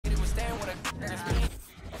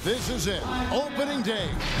This is it, opening day.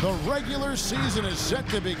 The regular season is set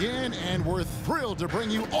to begin, and we're thrilled to bring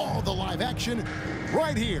you all the live action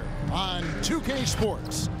right here on 2K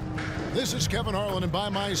Sports. This is Kevin Harlan, and by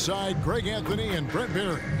my side, Greg Anthony and Brent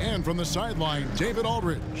Berry. And from the sideline, David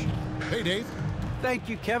Aldridge. Hey, Dave. Thank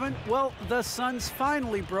you, Kevin. Well, the Suns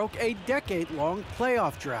finally broke a decade-long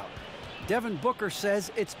playoff drought. Devin Booker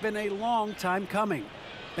says it's been a long time coming.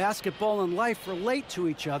 Basketball and life relate to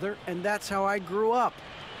each other, and that's how I grew up.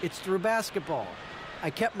 It's through basketball. I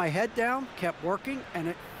kept my head down, kept working, and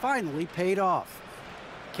it finally paid off.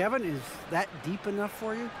 Kevin, is that deep enough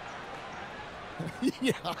for you?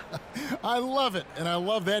 Yeah, I love it, and I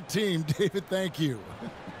love that team, David. Thank you.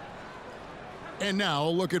 And now, a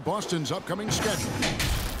look at Boston's upcoming schedule.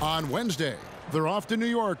 On Wednesday, they're off to New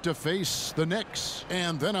York to face the Knicks.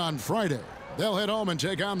 And then on Friday, they'll head home and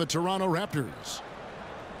take on the Toronto Raptors.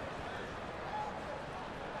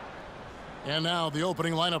 And now the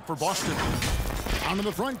opening lineup for Boston. Onto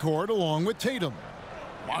the front court along with Tatum.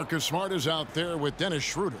 Marcus Smart is out there with Dennis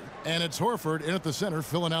Schroeder. And it's Horford in at the center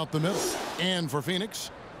filling out the middle. And for Phoenix,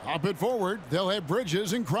 up at forward, they'll have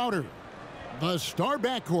Bridges and Crowder. The star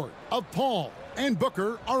backcourt of Paul and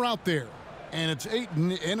Booker are out there. And it's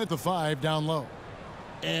Ayton in at the 5 down low.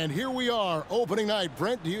 And here we are, opening night.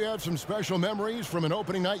 Brent, do you have some special memories from an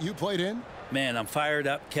opening night you played in? Man, I'm fired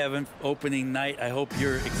up, Kevin. Opening night. I hope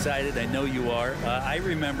you're excited. I know you are. I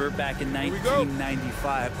remember back in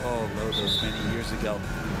 1995, those many years ago,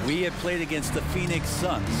 we had played against the Phoenix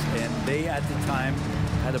Suns, and they at the time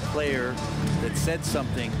had a player that said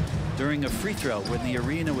something during a free throw when the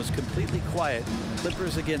arena was completely quiet.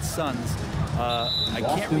 Clippers against Suns. I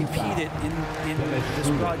can't repeat it in this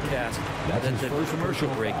broadcast at the commercial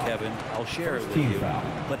break, Kevin. I'll share it with you.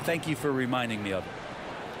 But thank you for reminding me of it.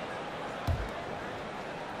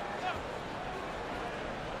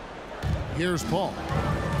 Here's Paul.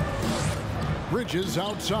 Bridges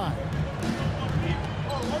outside.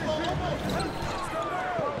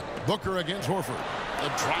 Booker against Horford. A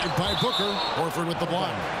drive by Booker. Horford with the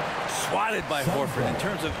block. Swatted by Horford. In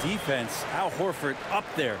terms of defense, Al Horford up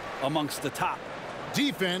there amongst the top.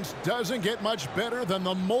 Defense doesn't get much better than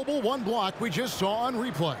the mobile one block we just saw on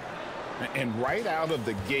replay. And right out of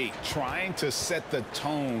the gate, trying to set the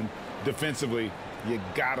tone defensively, you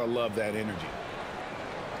gotta love that energy.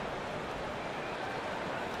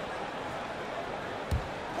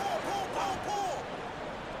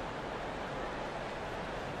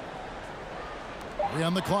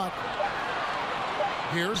 On the clock.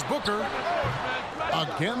 Here's Booker.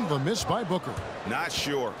 Again, the miss by Booker. Not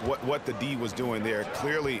sure what the D was doing there.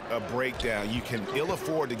 Clearly a breakdown. You can ill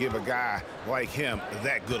afford to give a guy like him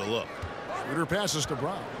that good a look. Schroeder passes to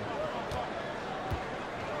Brown.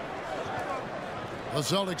 The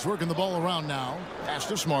Celtics working the ball around now. Pass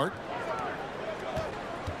to Smart.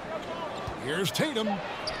 Here's Tatum.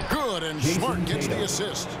 Good, and Smart gets the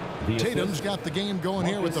assist. Tatum's got the game going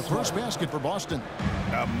here with the first basket for Boston.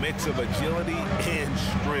 A mix of agility and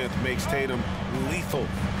strength makes Tatum lethal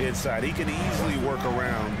inside. He can easily work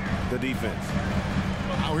around the defense.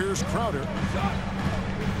 Now here's Crowder.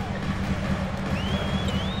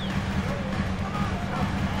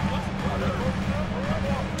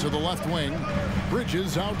 To the left wing.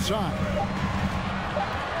 Bridges outside.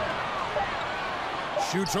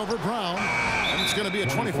 Shoots over Brown, and it's going to be a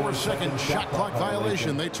 24-second shot clock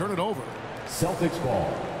violation. They turn it over. Celtics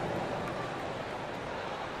ball.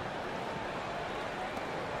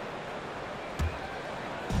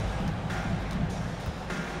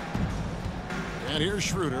 And here's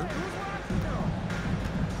Schroeder.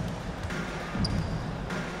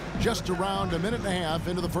 Just around a minute and a half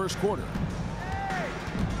into the first quarter.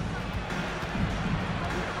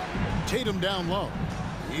 Tatum down low.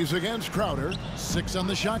 He's against Crowder. 6 on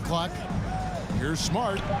the shot clock. Here's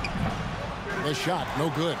Smart. The shot, no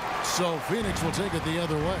good. So Phoenix will take it the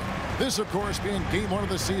other way. This, of course, being game 1 of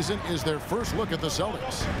the season, is their first look at the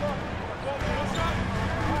Celtics.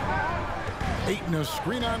 Ayton, a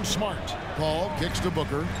screen on Smart. Paul kicks to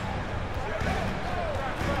Booker.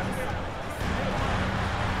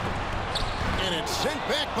 And it's sent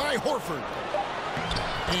back by Horford.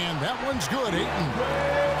 And that one's good, Ayton.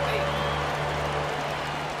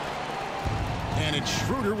 And it's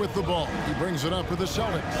Schroeder with the ball. He brings it up for the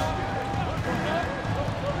Celtics.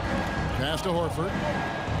 Pass to Horford.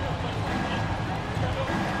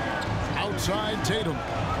 Outside Tatum.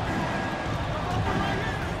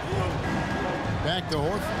 Back to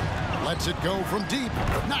Horford. Lets it go from deep.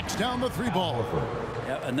 Knocks down the 3-ball.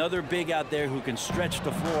 Yeah, another big out there who can stretch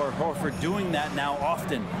the floor. Horford doing that now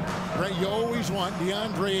often. Ray, you always want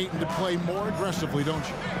DeAndre Ayton to play more aggressively, don't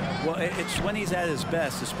you? Well, it's when he's at his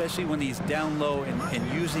best, especially when he's down low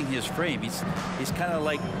and using his frame. He's kind of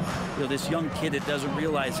like, you know, this young kid that doesn't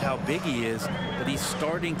realize how big he is, but he's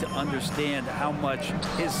starting to understand how much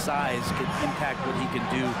his size can impact what he can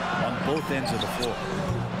do on both ends of the floor.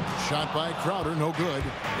 Shot by Crowder, no good.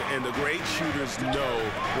 And the great shooters know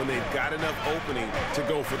when they've got enough opening to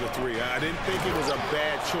go for the three. I didn't think it was a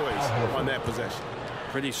bad choice on that possession.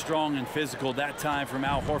 Pretty strong and physical that time from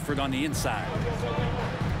Al Horford on the inside.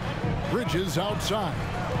 Bridges outside.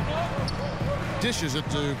 Dishes it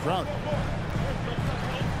to Crowder.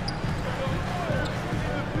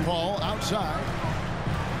 Paul outside.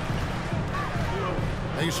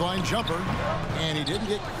 Baseline jumper, and he didn't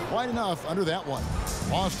get quite enough under that one.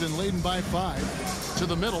 Boston leading by 5 to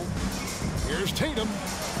the middle. Here's Tatum.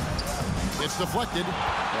 It's deflected.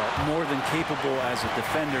 Well, more than capable as a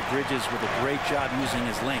defender. Bridges with a great job using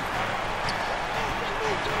his length.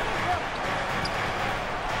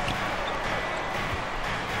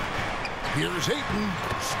 Here's Ayton.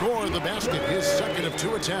 Score the basket, his second of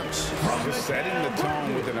 2 attempts. Just setting the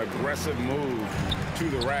tone with an aggressive move to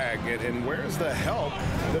the rag. And where's the help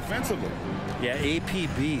defensively? Yeah,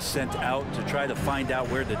 APB sent out to try to find out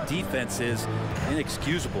where the defense is.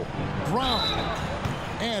 Inexcusable. Brown.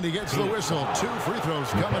 And he gets the whistle. 2 free throws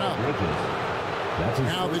coming up.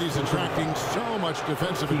 Now that he's attracting so much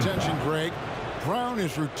defensive attention, Greg, Brown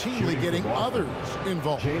is routinely getting others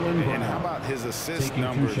involved. And how about his assist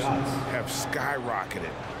numbers have skyrocketed?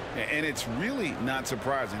 And it's really not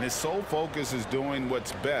surprising. His sole focus is doing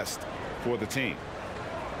what's best for the team.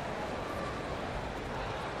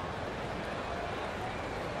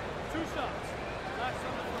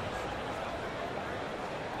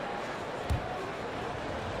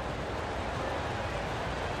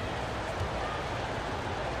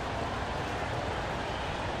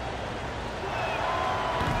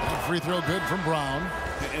 Free throw good from Brown.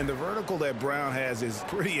 And the vertical that Brown has is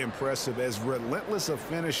pretty impressive, as relentless a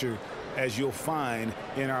finisher as you'll find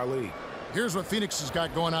in our league. Here's what Phoenix has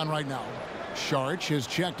got going on right now. Sharch has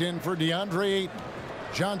checked in for DeAndre Ayton.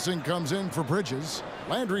 Johnson comes in for Bridges.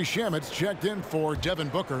 Landry Shamet's checked in for Devin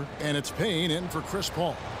Booker. And it's Payne in for Chris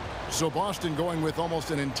Paul. So Boston going with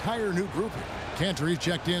almost an entire new group here. Cantor's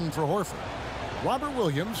checked in for Horford. Robert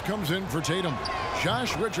Williams comes in for Tatum.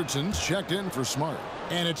 Josh Richardson's checked in for Smart.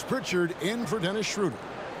 And it's Pritchard in for Dennis Schroeder.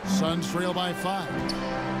 Suns trail by 5.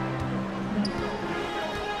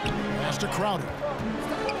 Pass to Crowder.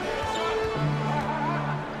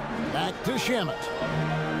 Back to Shamet.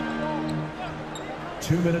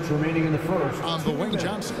 2 minutes remaining in the first. On the wing,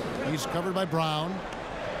 Johnson. He's covered by Brown.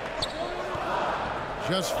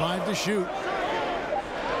 Just 5 to shoot.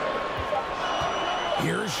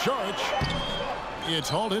 Here's Sharch. It's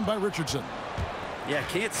hauled in by Richardson. Yeah,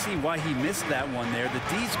 can't see why he missed that one there. The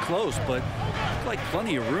D's close, but like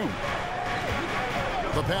plenty of room.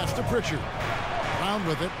 The pass to Pritchard. Brown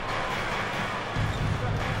with it.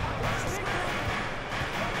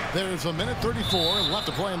 There's a minute 34 left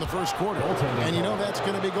to play in the first quarter. And you know that's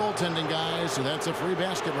going to be goaltending, guys. So that's a free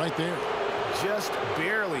basket right there. Just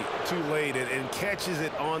barely too late and catches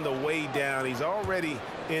it on the way down. He's already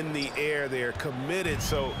in the air there, committed,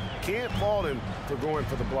 so can't fault him for going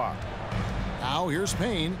for the block. Now here's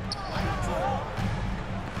Payne.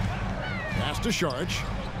 Pass to Sharch.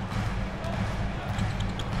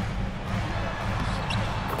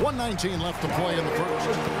 1:19 left to play in the first.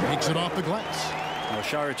 Takes it off the glass. Well,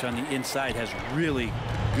 Sharch on the inside has really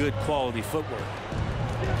good quality footwork.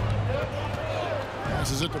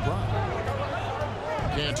 Passes it to Brown.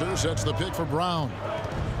 Cantor sets the pick for Brown.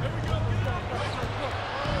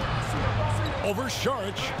 Over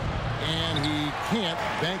Sharch. And he can't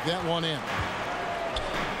bank that one in.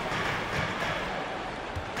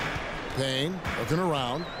 Payne looking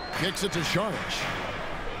around. Kicks it to Sharch.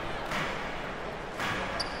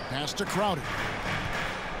 Pass to Crowder.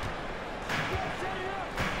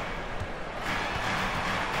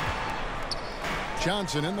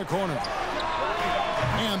 Johnson in the corner.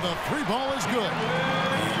 And the 3 ball is good.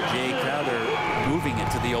 Jay Crowder moving it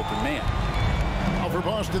to the open man. Now for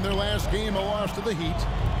Boston, their last game, a loss to the Heat.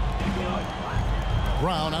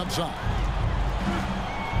 Brown outside.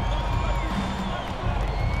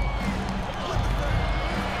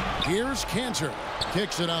 Here's Cantor.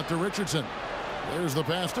 Kicks it out to Richardson. There's the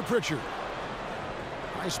pass to Pritchard.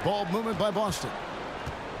 Nice ball movement by Boston.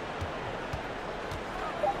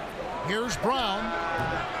 Here's Brown.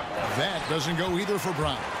 That doesn't go either for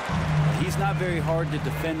Brown. He's not very hard to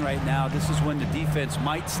defend right now. This is when the defense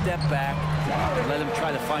might step back and let him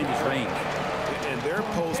try to find his range. And their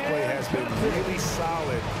post play has been really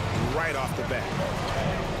solid right off the bat.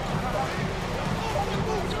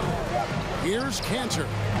 Here's Cantor.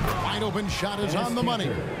 Wide open shot is on the money.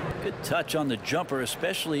 Good touch on the jumper,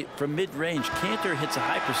 especially from mid-range. Cantor hits a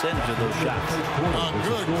high percentage of those shots. A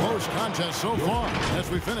good close contest so far as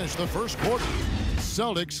we finish the first quarter.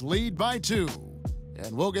 Celtics lead by 2.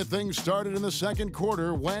 And we'll get things started in the second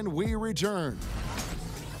quarter when we return.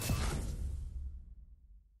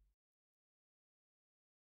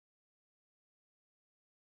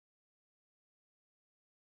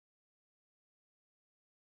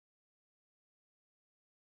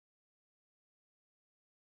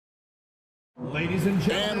 Ladies and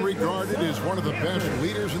gentlemen. And regarded as one of the best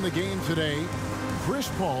leaders in the game today, Chris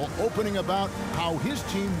Paul opening about how his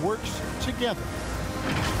team works together.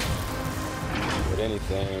 With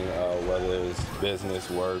anything, whether it's business,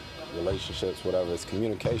 work, relationships, whatever, it's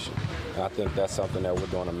communication. And I think that's something that we're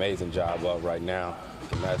doing an amazing job of right now.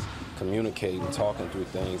 And that's communicating, talking through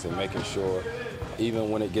things, and making sure, even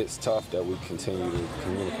when it gets tough, that we continue to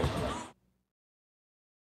communicate.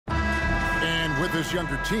 And with this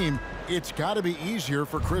younger team, it's got to be easier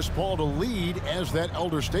for Chris Paul to lead as that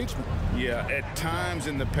elder statesman. Yeah, at times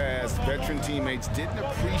in the past, veteran teammates didn't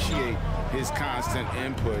appreciate his constant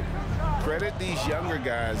input. Credit these younger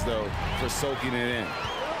guys, though, for soaking it in.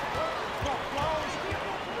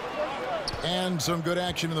 And some good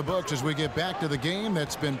action in the books as we get back to the game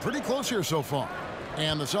that's been pretty close here so far.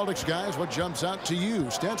 And the Celtics guys, what jumps out to you,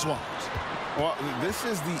 stats-wise? Well, this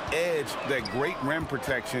is the edge that great rim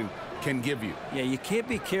protection can give you. Yeah, you can't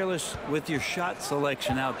be careless with your shot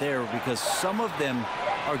selection out there because some of them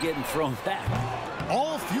are getting thrown back.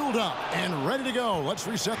 All fueled up and ready to go. Let's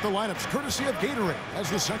reset the lineups courtesy of Gatorade as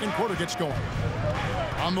the second quarter gets going.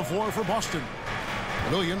 On the floor for Boston,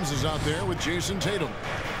 Williams is out there with Jason Tatum.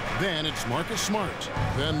 Then it's Marcus Smart.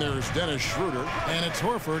 Then there's Dennis Schroeder, and it's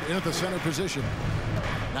Horford in at the center position.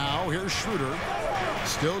 Now here's Schroeder,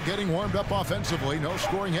 still getting warmed up offensively. No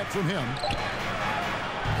scoring yet from him.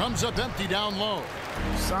 Comes up empty down low.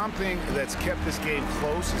 Something that's kept this game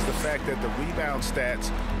close is the fact that the rebound stats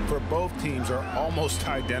for both teams are almost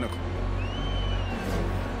identical.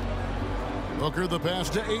 Booker the pass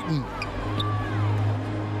to Ayton.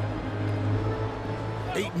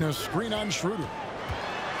 Ayton a screen on Schroeder.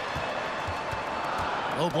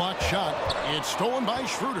 Low block shot. It's stolen by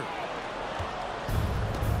Schroeder.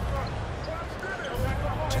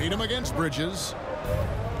 Tatum against Bridges.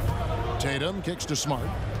 Tatum kicks to Smart.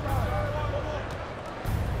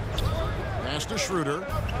 Pass to Schroeder.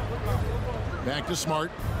 Back to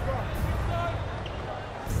Smart.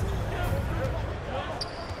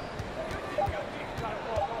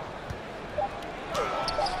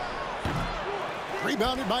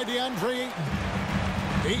 Rebounded by DeAndre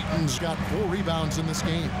Ayton. Ayton's got 4 rebounds in this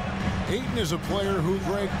game. Ayton is a player who,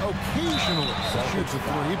 Greg, occasionally shoots a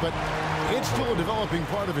 3, but it's still a developing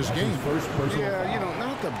part of his game. Yeah, you know,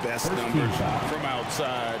 not the best numbers from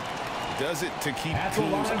outside. Does it to keep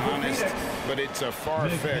teams honest, but it's a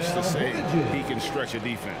far-fetched to say he can stretch a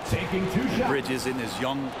defense. Bridges, in his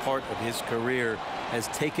young part of his career, has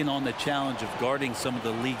taken on the challenge of guarding some of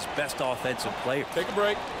the league's best offensive players. Take a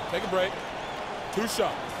break. Take a break. 2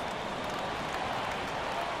 shots.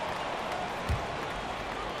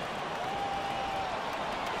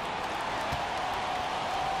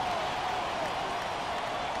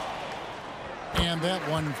 And that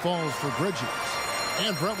one falls for Bridges.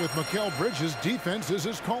 And Brent, with Mikal Bridges, defense is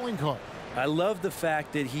his calling card. I love the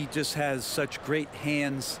fact that he just has such great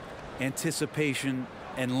hands, anticipation,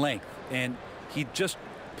 and length. And he just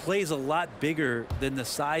plays a lot bigger than the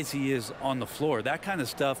size he is on the floor. That kind of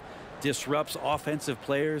stuff disrupts offensive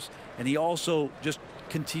players, and he also just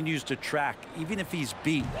continues to track. Even if he's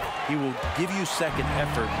beat, he will give you second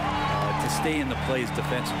effort to stay in the plays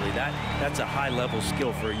defensively. That's a high-level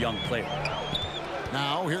skill for a young player.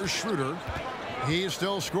 Now here's Schroeder. He's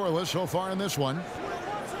still scoreless so far in this one.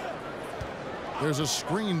 There's a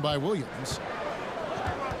screen by Williams.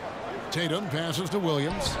 Tatum passes to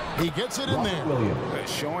Williams. He gets it in there.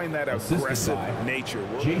 Showing that aggressive nature.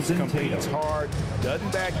 Williams competes hard,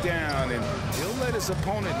 doesn't back down, and he'll let his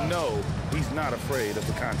opponent know he's not afraid of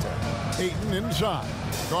the contact. Ayton inside,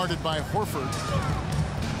 guarded by Horford.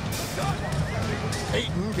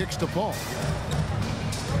 Ayton kicks to Paul.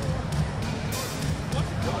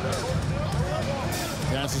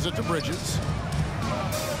 Passes it to Bridges.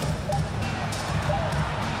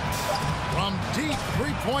 From deep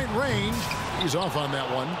three-point range, he's off on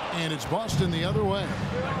that one, and it's Boston the other way.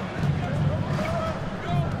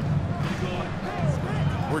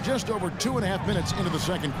 We're just over 2.5 minutes into the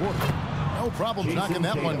second quarter. No problem knocking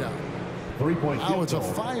that one down. Now it's a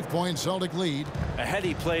 5-point Celtic lead. A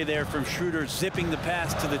heady play there from Schroeder, zipping the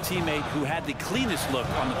pass to the teammate who had the cleanest look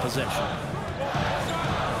on the possession.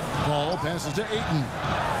 Ball passes to Ayton.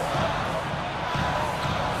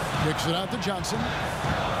 Kicks it out to Johnson.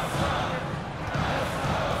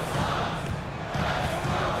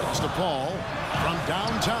 It's to Paul from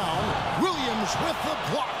downtown. Williams with the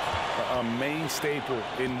block. A main staple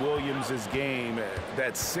in Williams' game,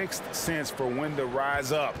 that sixth sense for when to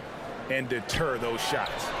rise up and deter those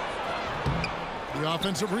shots. The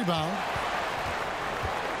offensive rebound.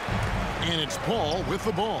 And it's Paul with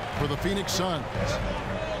the ball for the Phoenix Suns.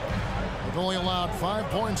 They've only allowed 5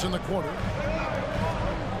 points in the quarter.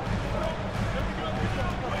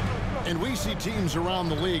 And we see teams around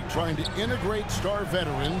the league trying to integrate star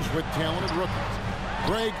veterans with talented rookies.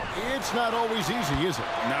 Greg, it's not always easy, is it?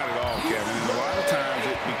 Not at all, Kevin. And a lot of times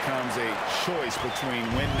it becomes a choice between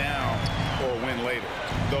win now or win later.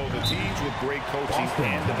 Though the teams with great coaching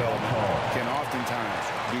and development can oftentimes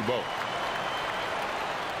do both.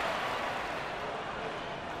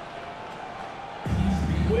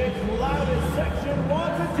 Which loudest section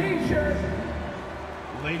wants a t-shirt?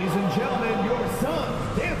 Ladies and gentlemen, your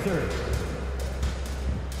Suns dancers.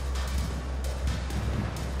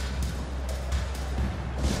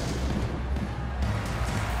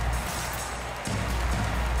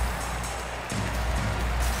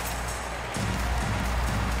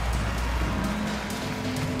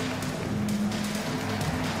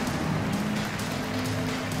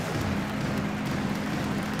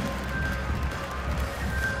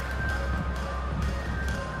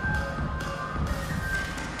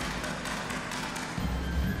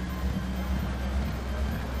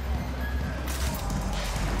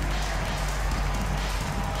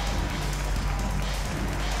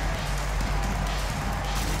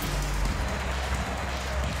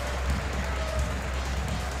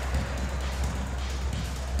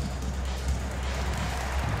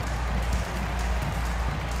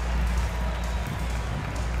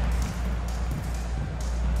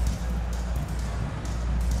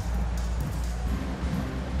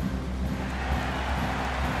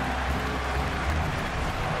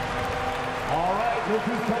 Look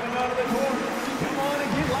who's coming out of the corner. Come on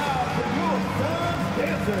and get loud for your Suns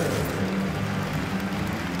dancers.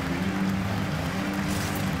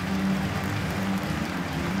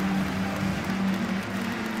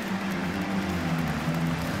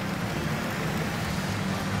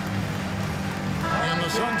 And the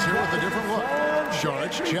Suns here with a different look.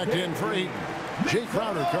 Sharks checked in for Ayton. Jay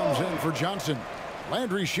Crowder comes in for Johnson.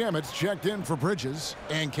 Landry Shamit's checked in for Bridges.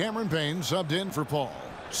 And Cameron Payne subbed in for Paul.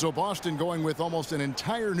 So Boston going with almost an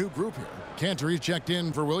entire new group here. Cantor checked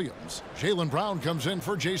in for Williams. Jaylen Brown comes in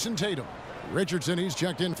for Jason Tatum. Richardson, he's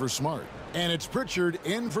checked in for Smart. And it's Pritchard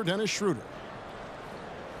in for Dennis Schroeder.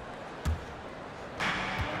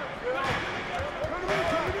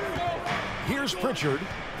 Here's Pritchard.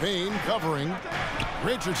 Payne covering.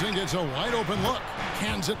 Richardson gets a wide open look.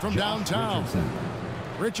 Cans it from downtown.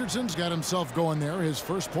 Richardson's got himself going there. His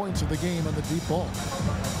first points of the game on the deep ball.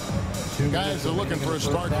 Guys are looking for a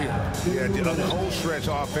spark here. Yeah, the whole stretch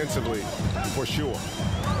offensively, for sure.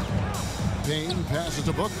 Payne passes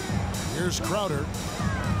to Booker. Here's Crowder.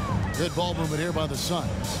 Good ball movement here by the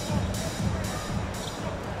Suns.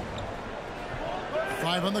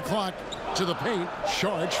 5 on the clock. To the paint.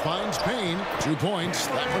 Sharch finds Payne. 2 points.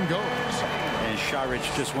 That one goes. And Saric,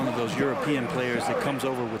 just one of those European players that comes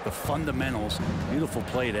over with the fundamentals. Beautiful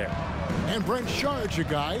play there. And Brent Sharch, a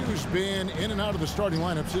guy who's been in and out of the starting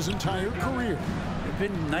lineups his entire career. It's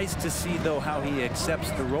been nice to see, though, how he accepts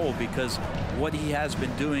the role, because what he has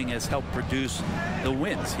been doing has helped produce the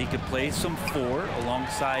wins. He could play some 4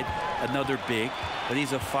 alongside another big, but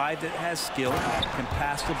he's a 5 that has skill, can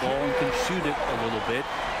pass the ball and can shoot it a little bit.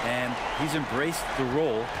 And he's embraced the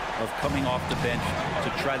role of coming off the bench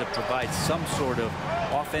to try to provide some sort of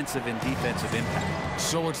offensive and defensive impact.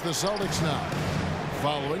 So it's the Celtics now,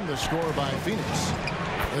 following the score by Phoenix.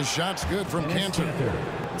 The shot's good from Cantor.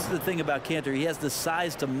 This is the thing about Cantor. He has the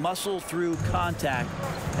size to muscle through contact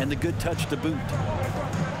and the good touch to boot.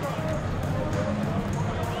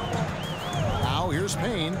 Now here's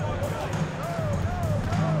Payne.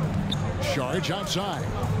 Sharch outside.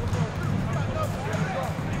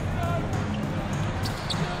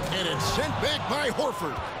 And it's sent back by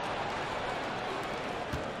Horford.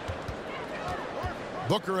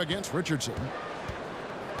 Booker against Richardson.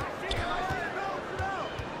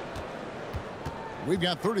 We've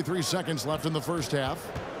got 33 seconds left in the first half.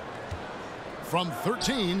 From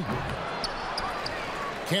 13,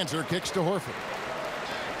 Cantor kicks to Horford.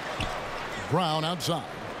 Brown outside.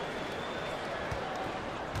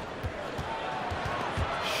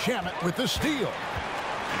 Shamet with the steal.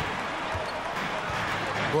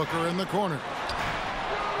 Booker in the corner.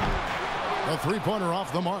 A three-pointer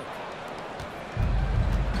off the mark.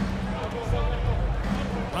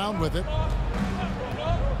 around with it.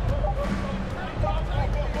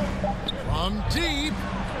 From deep.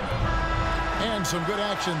 And some good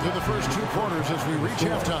action through the first 2 quarters as we reach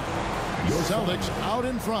halftime. Celtics out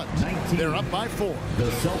in front. 19. They're up by 4. The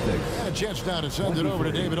Celtics. And a chance now to send it over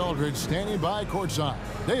to David Aldridge, standing by courtside.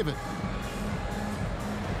 David.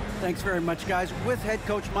 Thanks very much, guys. With head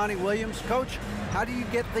coach Monty Williams. Coach, how do you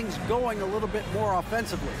get things going a little bit more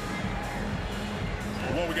offensively?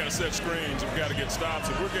 Well, we got to set screens. We've got to get stops.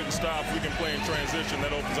 If we're getting stops, we can play in transition.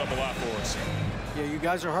 That opens up a lot for us. Yeah, you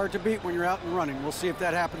guys are hard to beat when you're out and running. We'll see if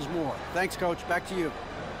that happens more. Thanks, Coach. Back to you.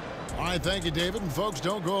 All right, thank you, David. And folks,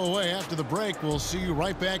 don't go away. After the break, we'll see you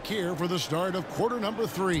right back here for the start of quarter number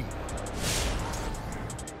 3.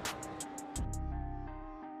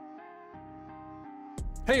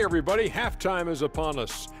 Hey everybody, halftime is upon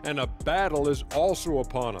us, and a battle is also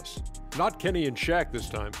upon us. Not Kenny and Shaq this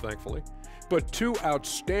time, thankfully, but 2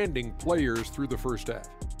 outstanding players through the first half.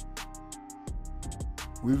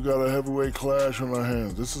 We've got a heavyweight clash on our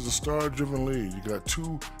hands. This is a star-driven league. You got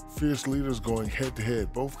 2 fierce leaders going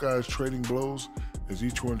head-to-head, both guys trading blows as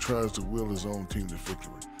each one tries to will his own team to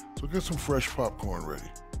victory. So get some fresh popcorn ready.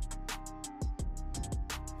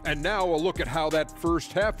 And now a look at how that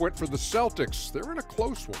first half went for the Celtics. They're in a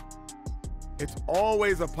close one. It's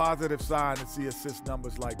always a positive sign to see assist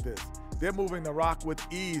numbers like this. They're moving the rock with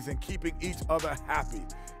ease and keeping each other happy.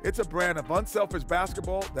 It's a brand of unselfish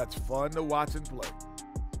basketball that's fun to watch and play.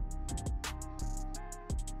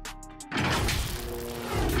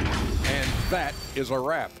 And that is a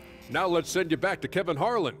wrap. Now let's send you back to Kevin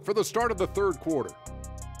Harlan for the start of the third quarter.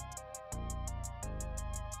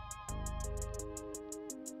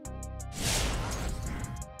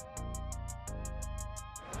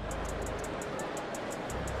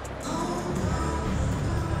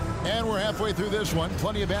 And we're halfway through this one.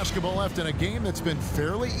 Plenty of basketball left in a game that's been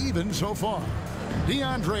fairly even so far.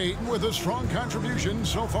 DeAndre Ayton with a strong contribution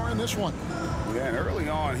so far in this one. Yeah, and early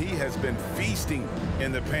on, he has been feasting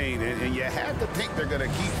in the paint, and you have to think they're going to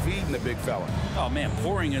keep feeding the big fella. Oh, man,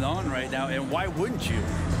 pouring it on right now, and why wouldn't you?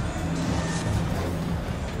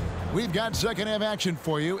 We've got second half action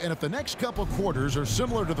for you, and if the next couple quarters are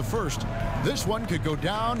similar to the first, this one could go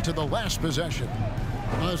down to the last possession.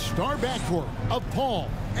 A star backcourt of Paul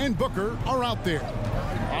and Booker are out there.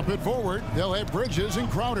 Up it forward, they'll have Bridges and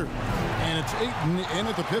Crowder. And it's Ayton in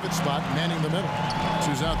at the pivot spot, manning the middle.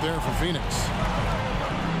 Who's out there for Phoenix.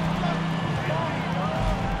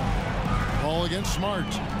 Ball against Smart.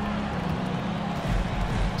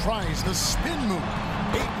 Tries the spin move.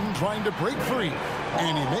 Ayton trying to break free.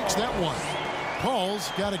 And he makes that one.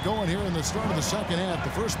 Paul's got it going here in the start of the second half.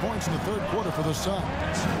 The first points in the third quarter for the Suns.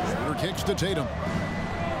 Shooter kicks to Tatum.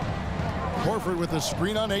 Horford with a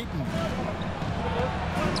screen on Ayton.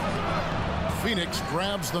 Phoenix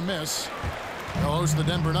grabs the miss. They'll host the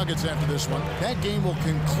Denver Nuggets after this one. That game will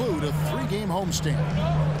conclude a 3-game homestand.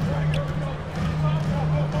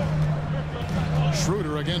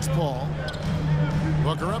 Schroeder against Paul.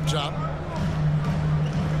 Booker up top.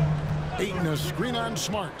 Ayton a screen on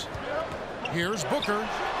Smart. Here's Booker.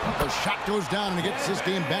 The shot goes down and he gets this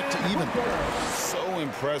game back to even. So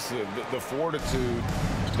impressive, the fortitude,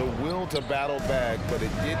 the will to battle back, but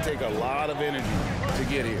it did take a lot of energy to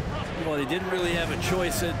get here. Well, they didn't really have a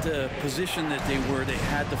choice at the position that they were. They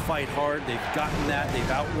had to fight hard. They've gotten that. They've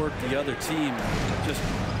outworked the other team, just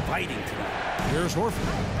fighting tonight. Here's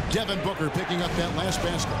Horford. Devin Booker picking up that last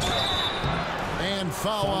basket. And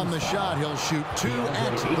foul on the shot. He'll shoot 2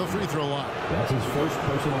 at the free throw line. That's his first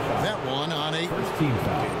personal foul. That one on 8. First team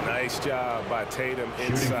foul. Nice job by Tatum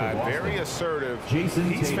inside. Very assertive. He's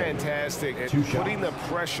Tatum. Fantastic at putting the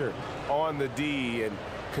pressure on the D and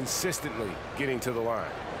consistently getting to the line.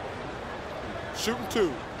 Shooting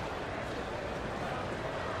 2.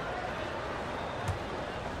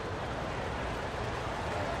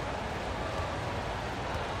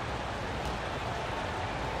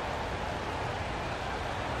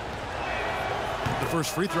 The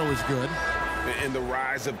first free throw is good. And the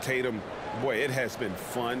rise of Tatum, boy, it has been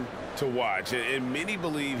fun to watch. And many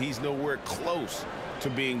believe he's nowhere close to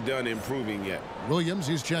being done improving yet. Williams,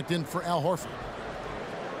 he's checked in for Al Horford.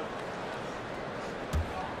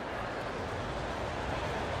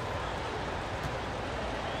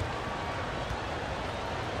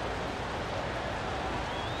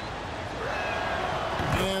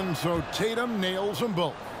 And so Tatum nails them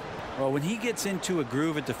both. Well, when he gets into a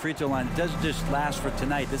groove at the free throw line, it doesn't just last for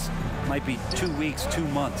tonight. This might be 2 weeks, 2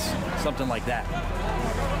 months, something like that.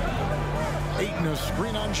 Ayton a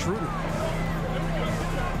screen on Schroeder.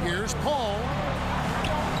 Here's Paul.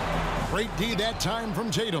 Great D that time from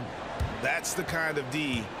Tatum. That's the kind of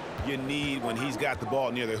D you need when he's got the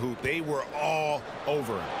ball near the hoop. They were all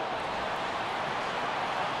over him.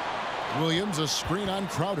 Williams, a screen on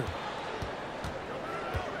Crowder.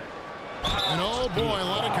 And oh boy, a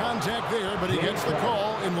lot of contact there, but he gets the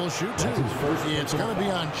call and will shoot two. It's going to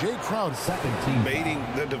be on Jay Crowder. Baiting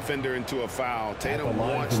the defender into a foul. Tatum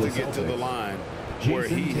wants to get to the line where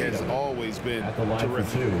he has always been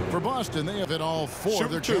terrific. For Boston, they have hit all four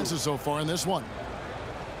of their chances so far in this one.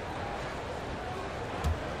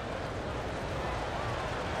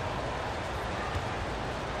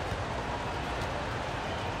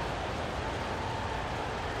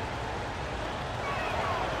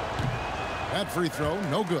 That free throw,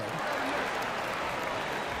 no good.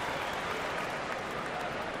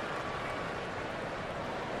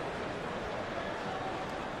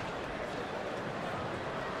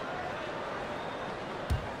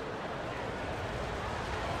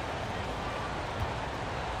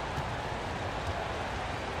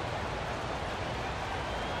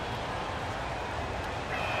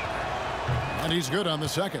 And he's good on the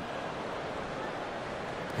second.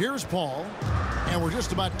 Here's Paul. And we're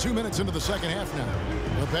just about 2 minutes into the second half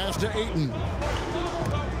now. The pass to Ayton.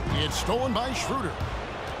 It's stolen by Schroeder.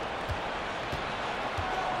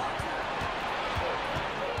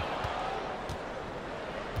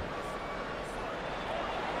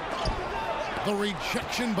 The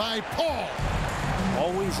rejection by Paul.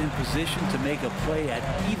 Always in position to make a play at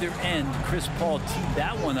either end. Chris Paul teed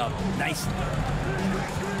that one up nicely.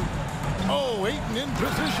 Oh, Ayton in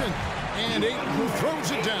position. And Ayton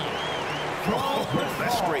throws it down. Oh,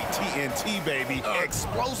 that's straight TNT, baby.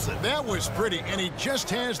 Explosive. That was pretty, and he just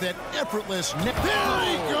has that effortless net. There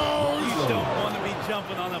he goes. You don't want to be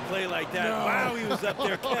jumping on a play like that. No. Wow, he was up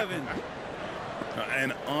there, Kevin.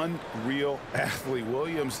 An unreal athlete.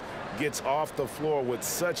 Williams gets off the floor with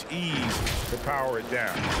such ease to power it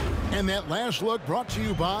down. And that last look brought to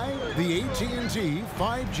you by the AT&T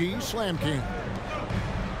 5G Slam King.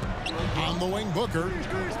 On the wing, Booker.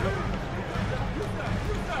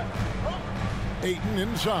 Ayton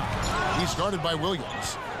inside. He's guarded by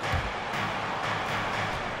Williams.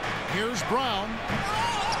 Here's Brown.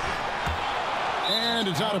 And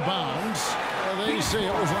it's out of bounds. They say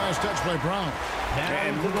it was last touch by Brown.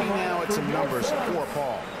 And looking now at some numbers for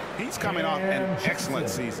Paul. He's coming off an excellent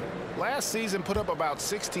season. Last season put up about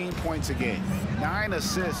 16 points a game, 9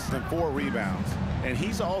 assists and 4 rebounds. And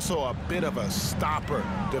he's also a bit of a stopper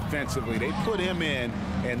defensively. They put him in,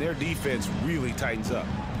 and their defense really tightens up.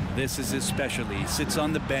 This is his specialty. He sits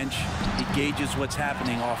on the bench, he gauges what's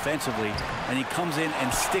happening offensively, and he comes in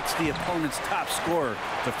and sticks the opponent's top scorer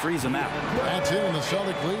to freeze him out. That's it, and the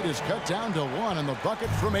Celtic lead is cut down to 1 on the bucket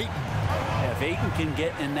from Ayton. Yeah, if Ayton can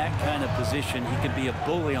get in that kind of position, he can be a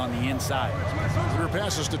bully on the inside. Clear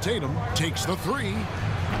passes to Tatum, takes the three.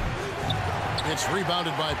 It's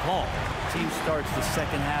rebounded by Paul. Team starts the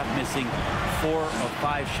second half missing 4 of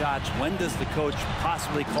 5 shots. When does the coach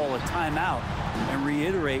possibly call a timeout and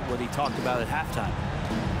reiterate what he talked about at halftime?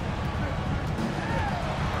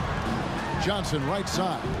 Johnson right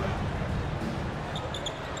side.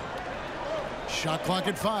 Shot clock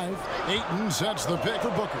at 5. Ayton sets the pick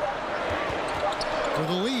for Booker. For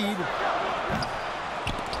the lead.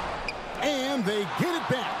 And they get it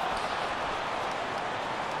back.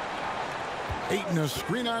 Ayton a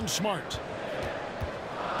screen on Smart.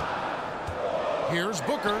 Here's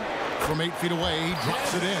Booker. From 8 feet away, he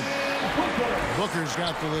drops it in. Booker's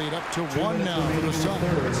got the lead up to 1 now for the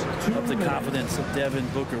Suns. Love the confidence of Devin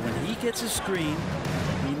Booker. When he gets a screen,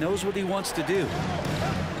 he knows what he wants to do.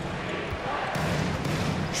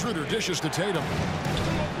 Schroeder dishes to Tatum.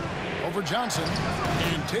 Over Johnson.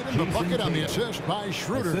 And Tatum the bucket on the assist by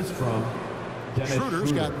Schroeder.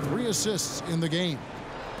 Schroeder's got 3 assists in the game.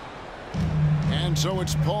 And so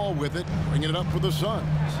it's Paul with it, bringing it up for the Suns.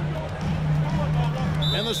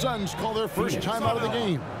 And the Suns call their first time out of the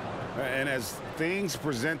game. And as things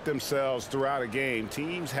present themselves throughout a game,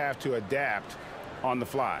 teams have to adapt on the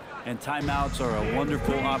fly. And timeouts are a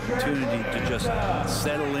wonderful opportunity to just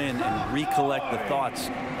settle in and recollect the thoughts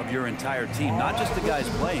of your entire team. Not just the guys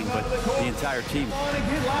playing, but the entire team.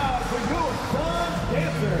 Get loud for your Suns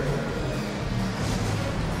dancers.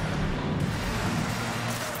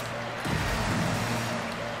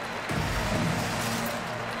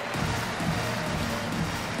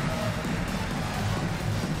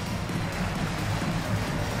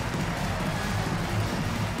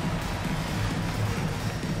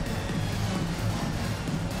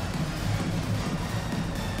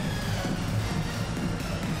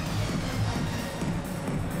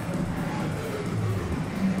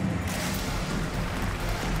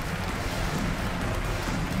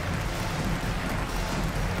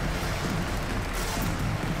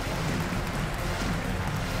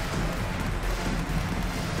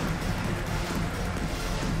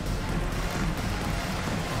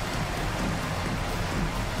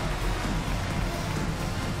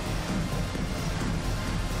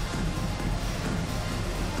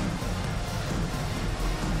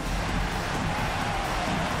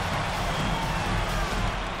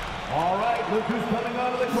 Look who's coming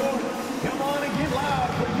out of the court. Come on and get loud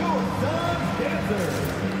for your Suns dancers.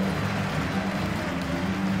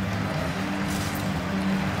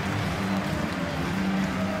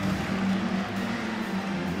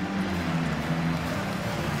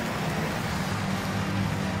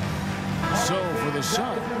 So for the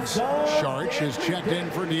Suns, Sharch is checked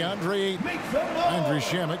in for DeAndre Ayton. Andre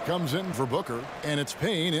Shamet comes in for Booker, and it's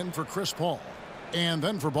Payne in for Chris Paul. And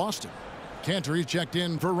then for Boston, Cantor checked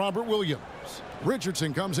in for Robert Williams.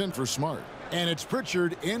 Richardson comes in for Smart, and it's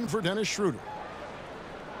Pritchard in for Dennis Schroeder.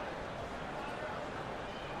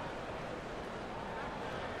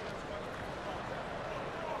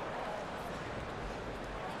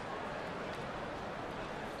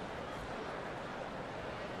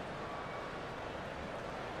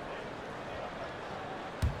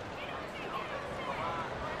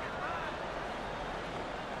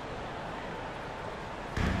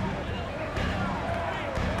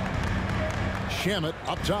 Shamet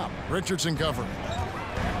up top. Richardson covering.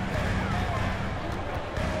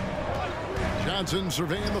 Johnson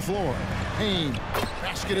surveying the floor. Payne.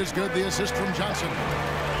 Basket is good. The assist from Johnson.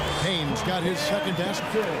 Payne's got his second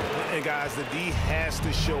basket. And guys, the D has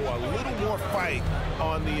to show a little more fight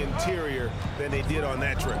on the interior than they did on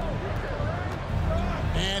that trip.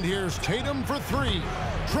 And here's Tatum for three.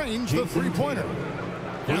 Drains the three-pointer.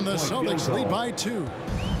 And the Celtics lead by 2.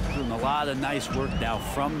 Doing a lot of nice work now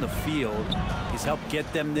from the field. He's helped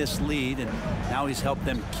get them this lead, and now he's helped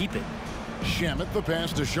them keep it. Shamet the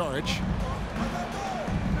pass to Saric.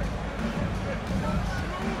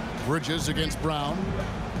 Bridges against Brown.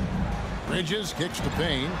 Bridges kicks to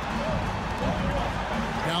Payne.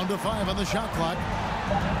 Down to 5 on the shot clock.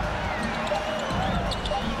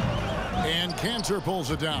 And Cantor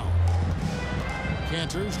pulls it down.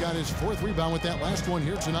 Cantor's got his 4th rebound with that last one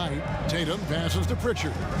here tonight. Tatum passes to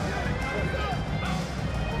Pritchard.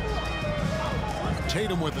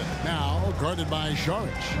 Tatum with it. Now guarded by Saric.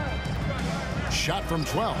 Shot from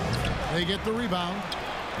 12. They get the rebound.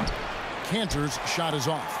 Cantor's shot is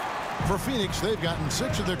off. For Phoenix, they've gotten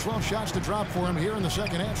 6 of their 12 shots to drop for him here in the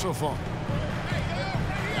second half so far.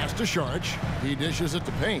 Pass to Saric. He dishes it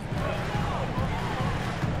to Payne.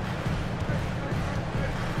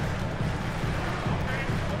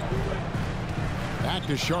 Back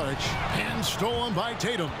to Saric, and stolen by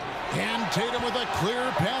Tatum. And Tatum with a clear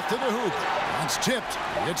path to the hoop. That's tipped.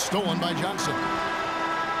 It's stolen by Johnson.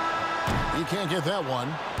 He can't get that one.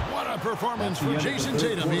 What a performance for Jason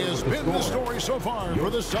Tatum. He has been the story so far for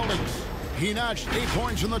the Celtics. He notched 8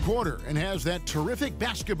 points in the quarter and has that terrific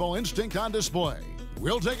basketball instinct on display.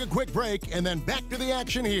 We'll take a quick break and then back to the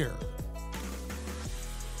action here.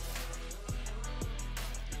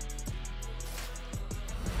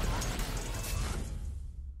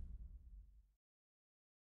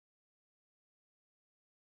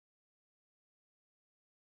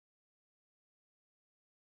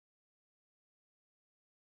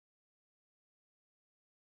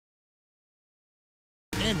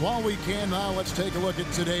 And while we can now, let's take a look at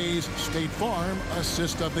today's State Farm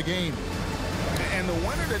assist of the game. And the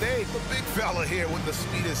winner today, the big fella here with the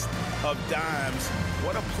sweetest of dimes.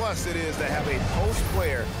 What a plus it is to have a post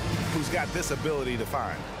player who's got this ability to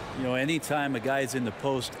find. You know, anytime a guy's in the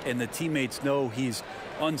post and the teammates know he's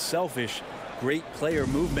unselfish, great player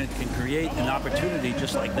movement can create an opportunity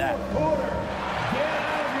just like that.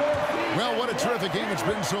 Well, what a terrific game it's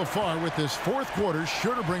been so far, with this 4th quarter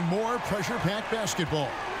sure to bring more pressure-packed basketball.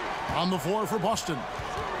 On the floor for Boston.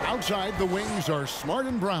 Outside, the wings are Smart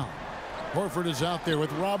and Brown. Horford is out there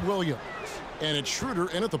with Rob Williams. And it's Schroeder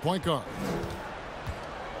in at the point guard.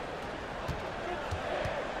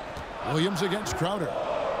 Williams against Crowder.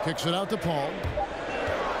 Kicks it out to Paul.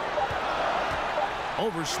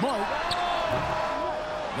 Over Smart.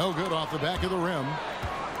 No good off the back of the rim.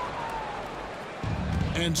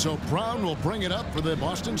 And so Brown will bring it up for the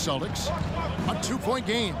Boston Celtics. A 2-point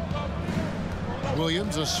game.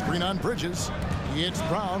 Williams a screen on Bridges. He hits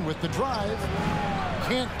Brown with the drive.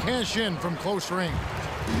 Can't cash in from close range.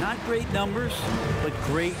 Not great numbers, but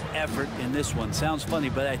great effort in this one. Sounds funny,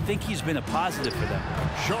 but I think he's been a positive for them.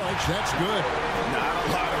 Saric, that's good. Not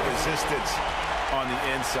a lot of resistance on the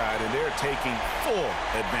inside, and they're taking full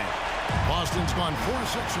advantage. Boston's gone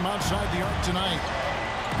 4-6 from outside the arc tonight.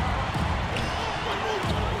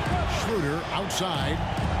 Schroeder outside.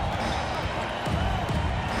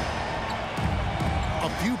 A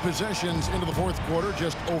few possessions into the 4th quarter,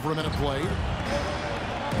 just over a minute played.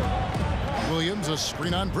 Williams a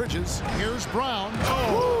screen on Bridges. Here's Brown.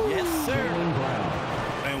 Oh, yes, sir.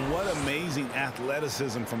 And what amazing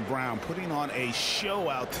athleticism from Brown, putting on a show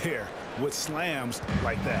out there with slams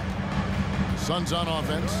like that. Suns on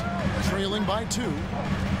offense, trailing by 2.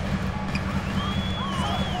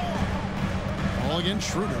 Ball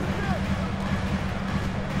against Schroeder.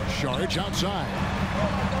 Saric outside.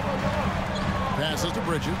 Passes to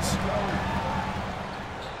Bridges.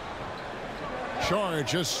 Saric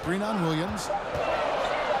just screen on Williams.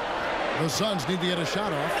 The Suns need to get a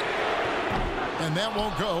shot off. And that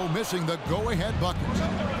won't go, missing the go-ahead bucket.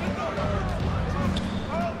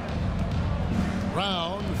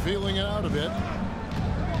 Brown feeling it out a bit.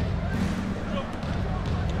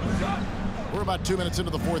 We're about 2 minutes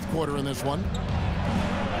into the fourth quarter in this one.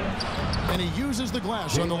 And he uses the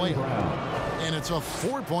glass on the layup. And it's a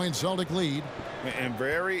 4-point Celtic lead. And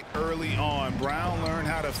very early on, Brown learned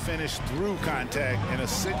how to finish through contact, an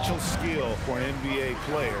essential skill for an NBA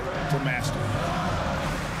player to master.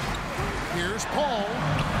 Here's Paul.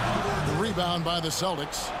 The rebound by the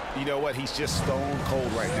Celtics. You know what? He's just stone cold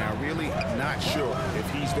right now. Really not sure if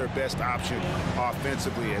he's their best option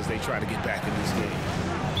offensively as they try to get back in this game.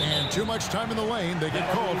 And too much time in the lane. They get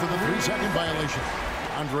called for the 3-second violation.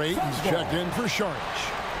 Andre Ayton's checked in for Saric.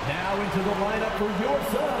 Now into the lineup for your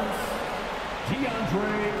Suns,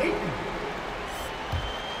 DeAndre Ayton.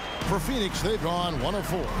 For Phoenix, they've gone 1 of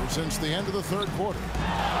 4 since the end of the third quarter.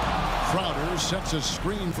 Crowder sets a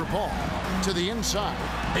screen for Paul. To the inside.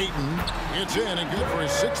 Ayton gets in and good for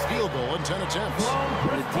his 6th field goal in 10 attempts.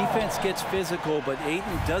 The defense gets physical, but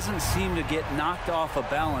Ayton doesn't seem to get knocked off of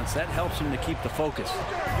balance. That helps him to keep the focus.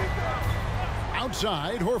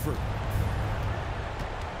 Outside, Horford.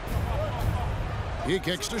 He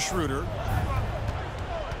kicks to Schroeder.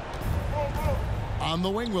 On the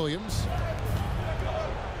wing, Williams.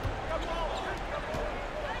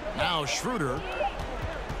 Now Schroeder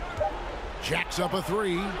jacks up a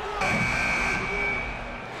 3.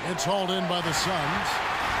 It's hauled in by the Suns.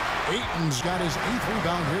 Ayton's got his 8th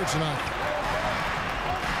rebound here tonight.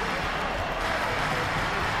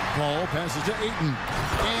 Paul passes to Ayton.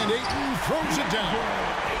 And Ayton throws it down.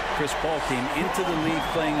 Chris Paul came into the league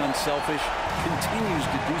playing unselfish, continues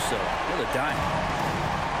to do so. What a dime.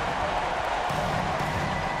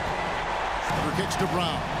 Schroeder kicks to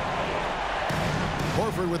Brown.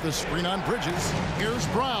 Horford with the screen on Bridges. Here's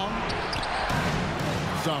Brown.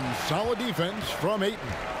 Some solid defense from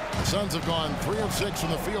Ayton. The Suns have gone 3 of 6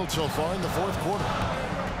 from the field so far in the fourth quarter.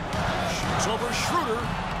 Shoots over Schroeder.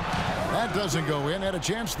 That doesn't go in. Had a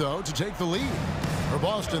chance, though, to take the lead. For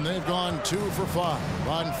Boston, they've gone 2 for 5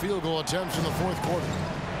 on field goal attempts in the fourth quarter.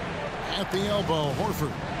 At the elbow,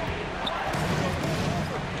 Horford.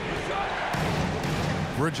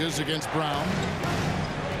 Bridges against Brown.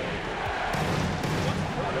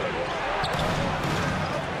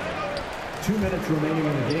 Two minutes remaining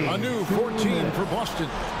in the game. A new 14 for Boston.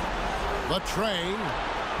 Latrey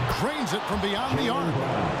drains it from beyond the arc.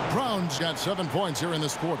 Brown's got 7 points here in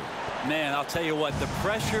this quarter. Man, I'll tell you what, the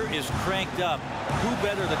pressure is cranked up. Who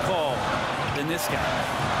better to call than this guy?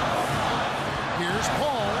 Here's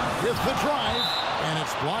Paul with the drive, and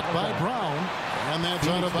it's blocked by Brown, and that's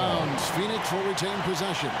out of bounds. Phoenix will retain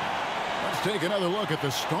possession. Let's take another look at the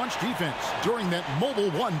staunch defense during that mobile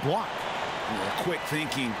 1 block. Quick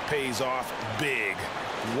thinking pays off big.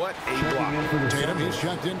 What a block. Tatum is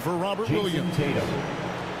checked in for Robert Williams. Tatum.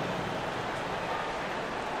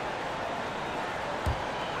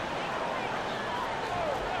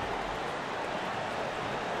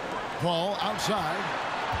 Paul outside.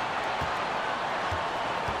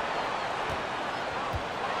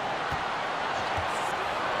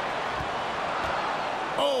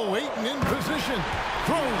 Oh, Ayton in position.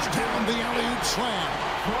 Throws down the alley-oop slam.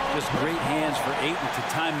 Just great hands for Ayton to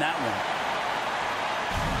time that one.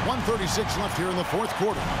 1:36 left here in the fourth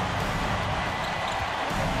quarter.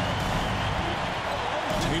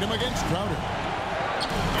 Tatum against Crowder.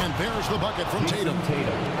 And there's the bucket from Tatum.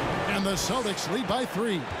 And the Celtics lead by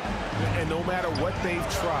 3. And no matter what they've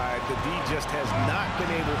tried, the D just has not been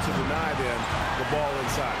able to deny them the ball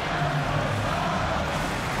inside.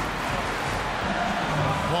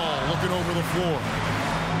 Paul looking over the floor.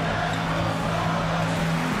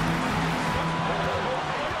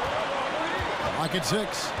 Lock at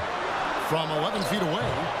 6. From 11 feet away,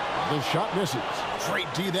 the shot misses. Great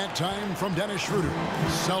D that time from Dennis Schroeder.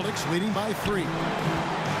 Celtics leading by 3.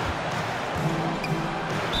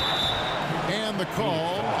 And the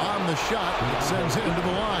call on the shot sends him to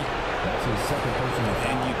the line. That's his second personal foul.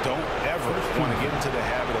 And you don't ever want to get into the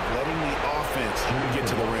habit of letting the offense get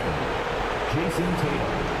to the rim. Jason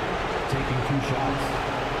Tatum taking 2 shots.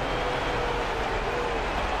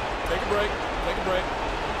 Take a break. Take a break.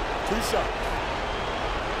 2 shots.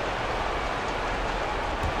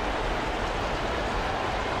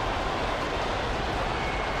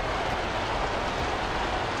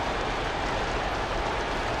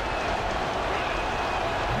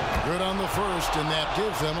 Good on the first, and that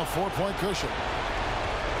gives them a 4-point cushion.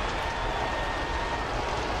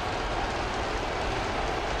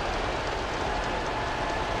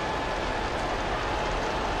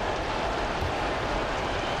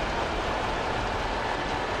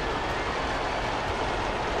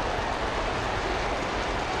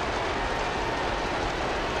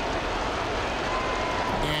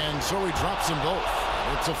 so he drops them both.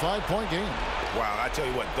 It's a 5-point game. Wow, I tell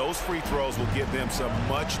you what, those free throws will give them some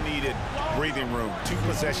much-needed breathing room.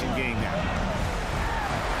 2-possession game now.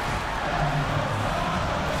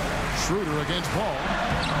 Schroeder against Paul.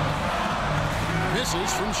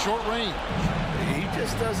 Misses from short range. He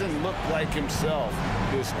just doesn't look like himself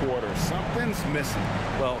this quarter. Something's missing.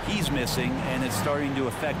 Well, he's missing, and it's starting to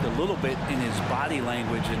affect a little bit in his body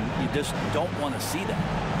language, and you just don't want to see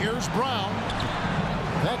that. Here's Brown.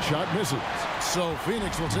 That shot misses. So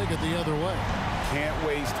Phoenix will take it the other way. Can't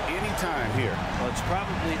waste any time here. Well, it's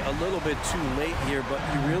probably a little bit too late here, but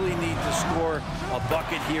you really need to score a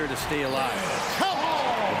bucket here to stay alive. Come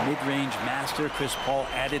on! The mid-range master, Chris Paul,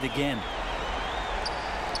 at it again.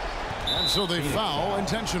 And so they foul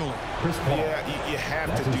intentionally. Chris Paul. Yeah, you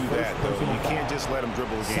have to do that, though. You can't just let him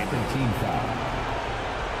dribble again. 17 foul.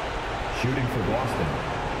 Shooting for Boston,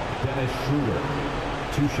 Dennis Schroeder.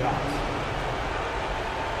 2 shots.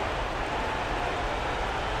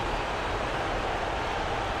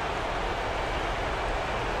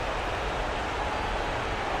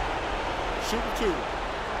 Shooting 2.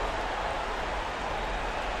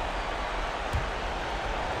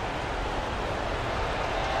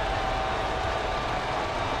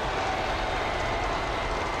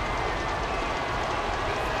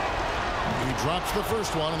 He drops the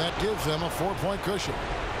first one, and that gives them a 4-point cushion.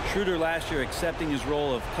 Schroeder last year accepting his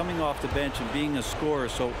role of coming off the bench and being a scorer,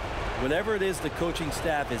 so whatever it is the coaching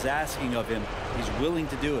staff is asking of him, he's willing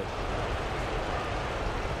to do it.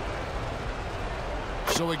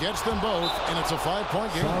 So he gets them both, and it's a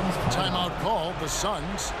 5-point game. Timeout called, the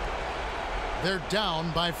Suns. They're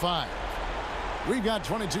down by 5. We've got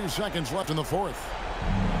 22 seconds left in the fourth.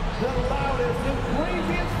 The loudest and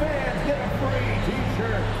craziest fans get a free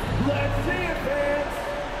T-shirt. Let's see it, fans.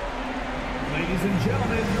 Ladies and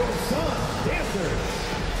gentlemen, your Suns dancers.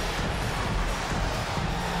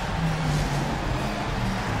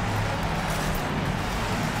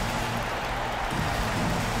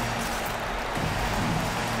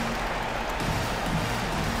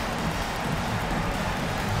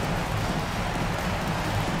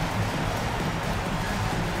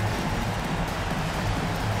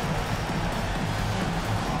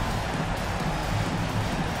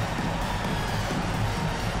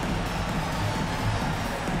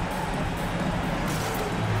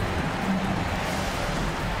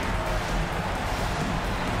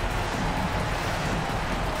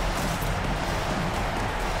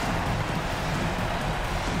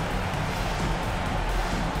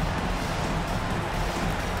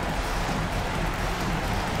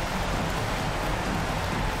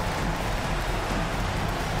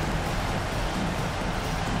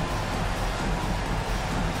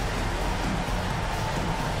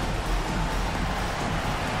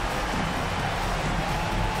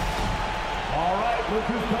 Look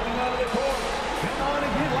who's coming out of the court. Come on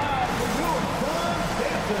and get loud for your Suns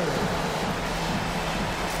dancers.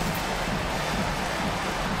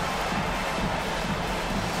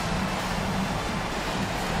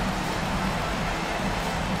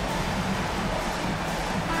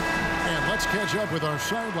 And let's catch up with our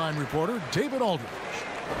sideline reporter, David Aldridge.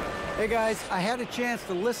 Hey guys, I had a chance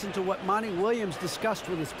to listen to what Monty Williams discussed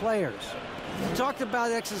with his players. He talked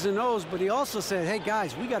about X's and O's, but he also said, hey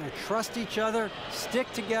guys, we got to trust each other,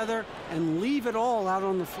 stick together, and leave it all out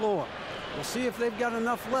on the floor. We'll see if they've got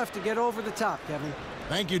enough left to get over the top, Kevin.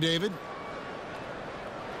 Thank you, David.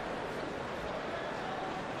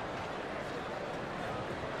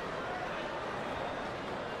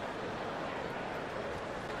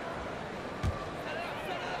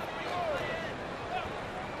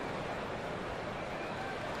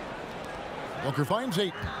 Booker finds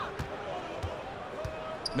 8.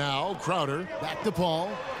 Now Crowder back to Paul.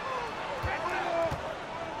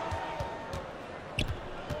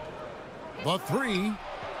 The 3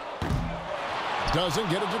 doesn't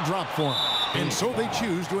get it to drop for him. And so they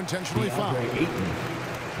choose to intentionally foul.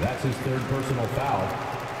 That's his 3rd personal foul.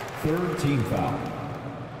 3rd team foul.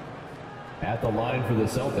 At the line for the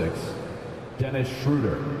Celtics, Dennis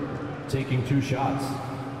Schroeder taking 2 shots.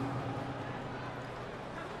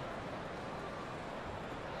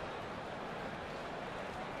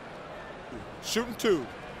 Shooting 2.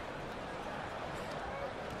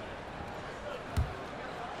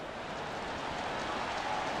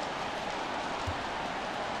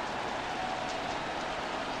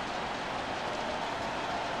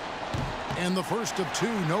 And the first of 2,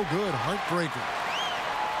 no good. Heartbreaker.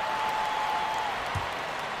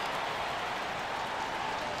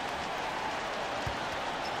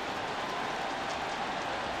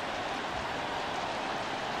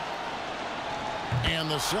 And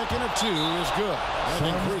the second of 2 is good. That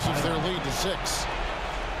increases their lead to 6.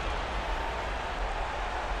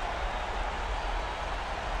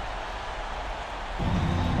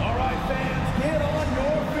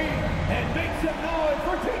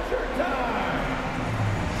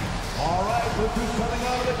 look who's coming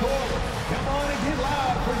out of the court. Come on and get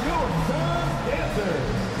loud for your Suns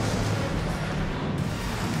dancers.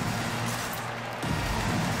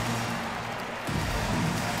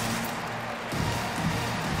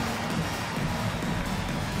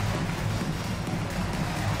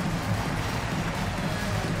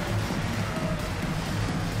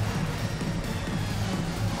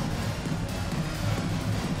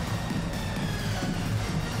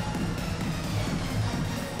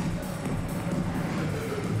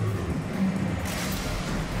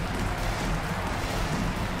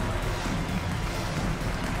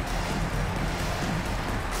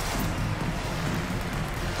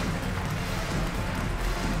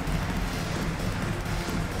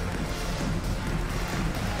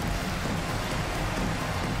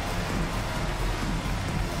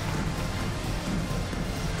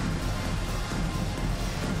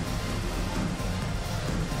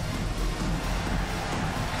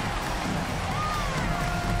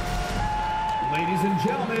 Ladies and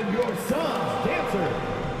gentlemen, your Suns dancer.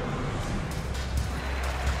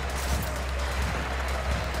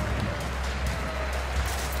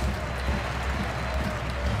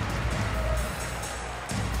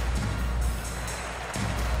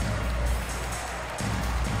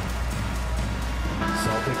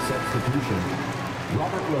 Celtics substitution,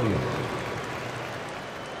 Robert Williams.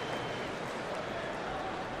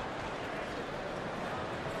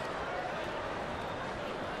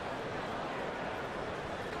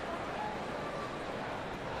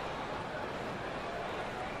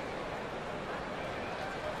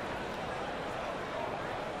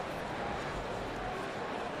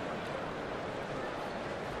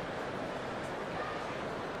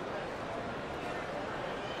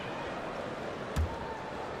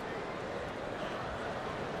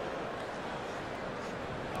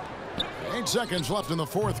 Eight seconds left in the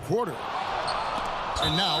fourth quarter.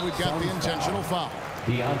 And now we've got the intentional foul.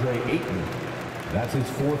 DeAndre Ayton. That's his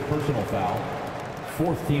fourth personal foul.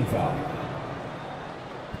 Fourth team foul.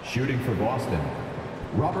 Shooting for Boston,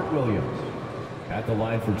 Robert Williams. At the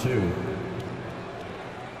line for two.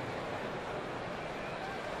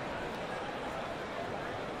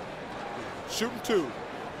 Shooting two.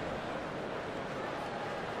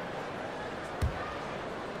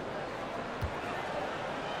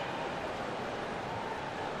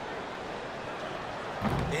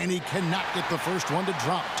 And he cannot get the first one to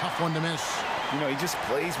drop. Tough one to miss. You know, he just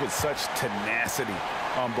plays with such tenacity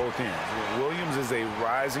on both ends. Williams is a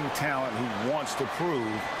rising talent who wants to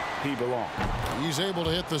prove he belongs. He's able to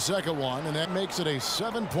hit the second one, and that makes it a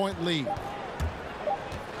 7-point lead.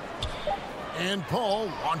 And Paul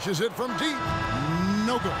launches it from deep.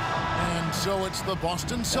 No good. And so it's the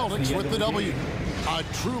Boston Celtics with the W. A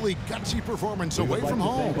truly gutsy performance away from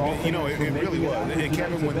home. You know, it really was. And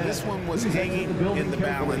Kevin, when this one was hanging in the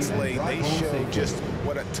balance lane, they showed just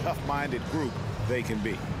what a tough-minded group they can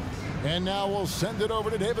be. And now we'll send it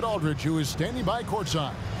over to David Aldridge, who is standing by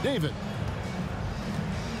courtside. David.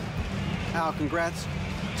 Al, congrats.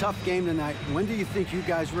 Tough game tonight. When do you think you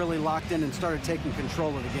guys really locked in and started taking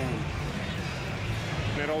control of the game?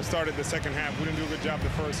 It all started the second half. We didn't do a good job the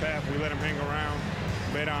first half. We let them hang around.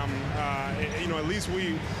 But, you know, at least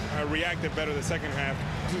we reacted better the second half.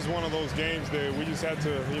 This is one of those games that we just had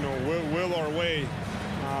to, you know, will our way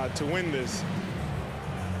to win this.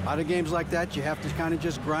 A lot of games like that, you have to kind of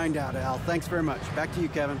just grind out, Al. Thanks very much. Back to you,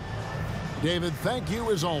 Kevin. David, thank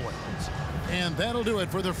you as always. And that'll do it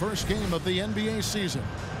for the first game of the NBA season.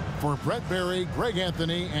 For Brett Berry, Greg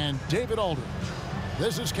Anthony, and David Aldridge,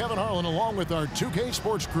 this is Kevin Harlan along with our 2K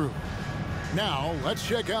Sports crew. Now, let's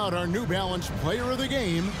check out our New Balance player of the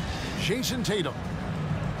game, Jason Tatum.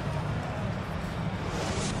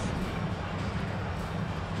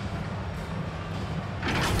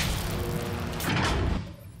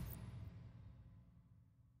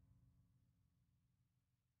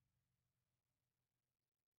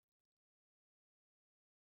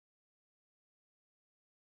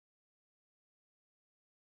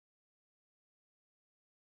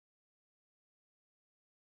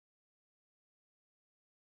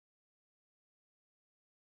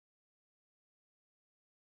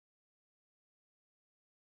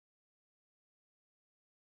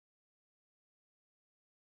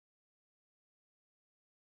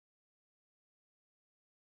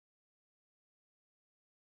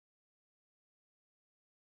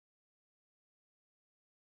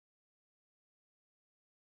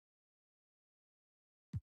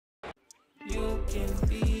 You can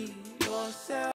be yourself.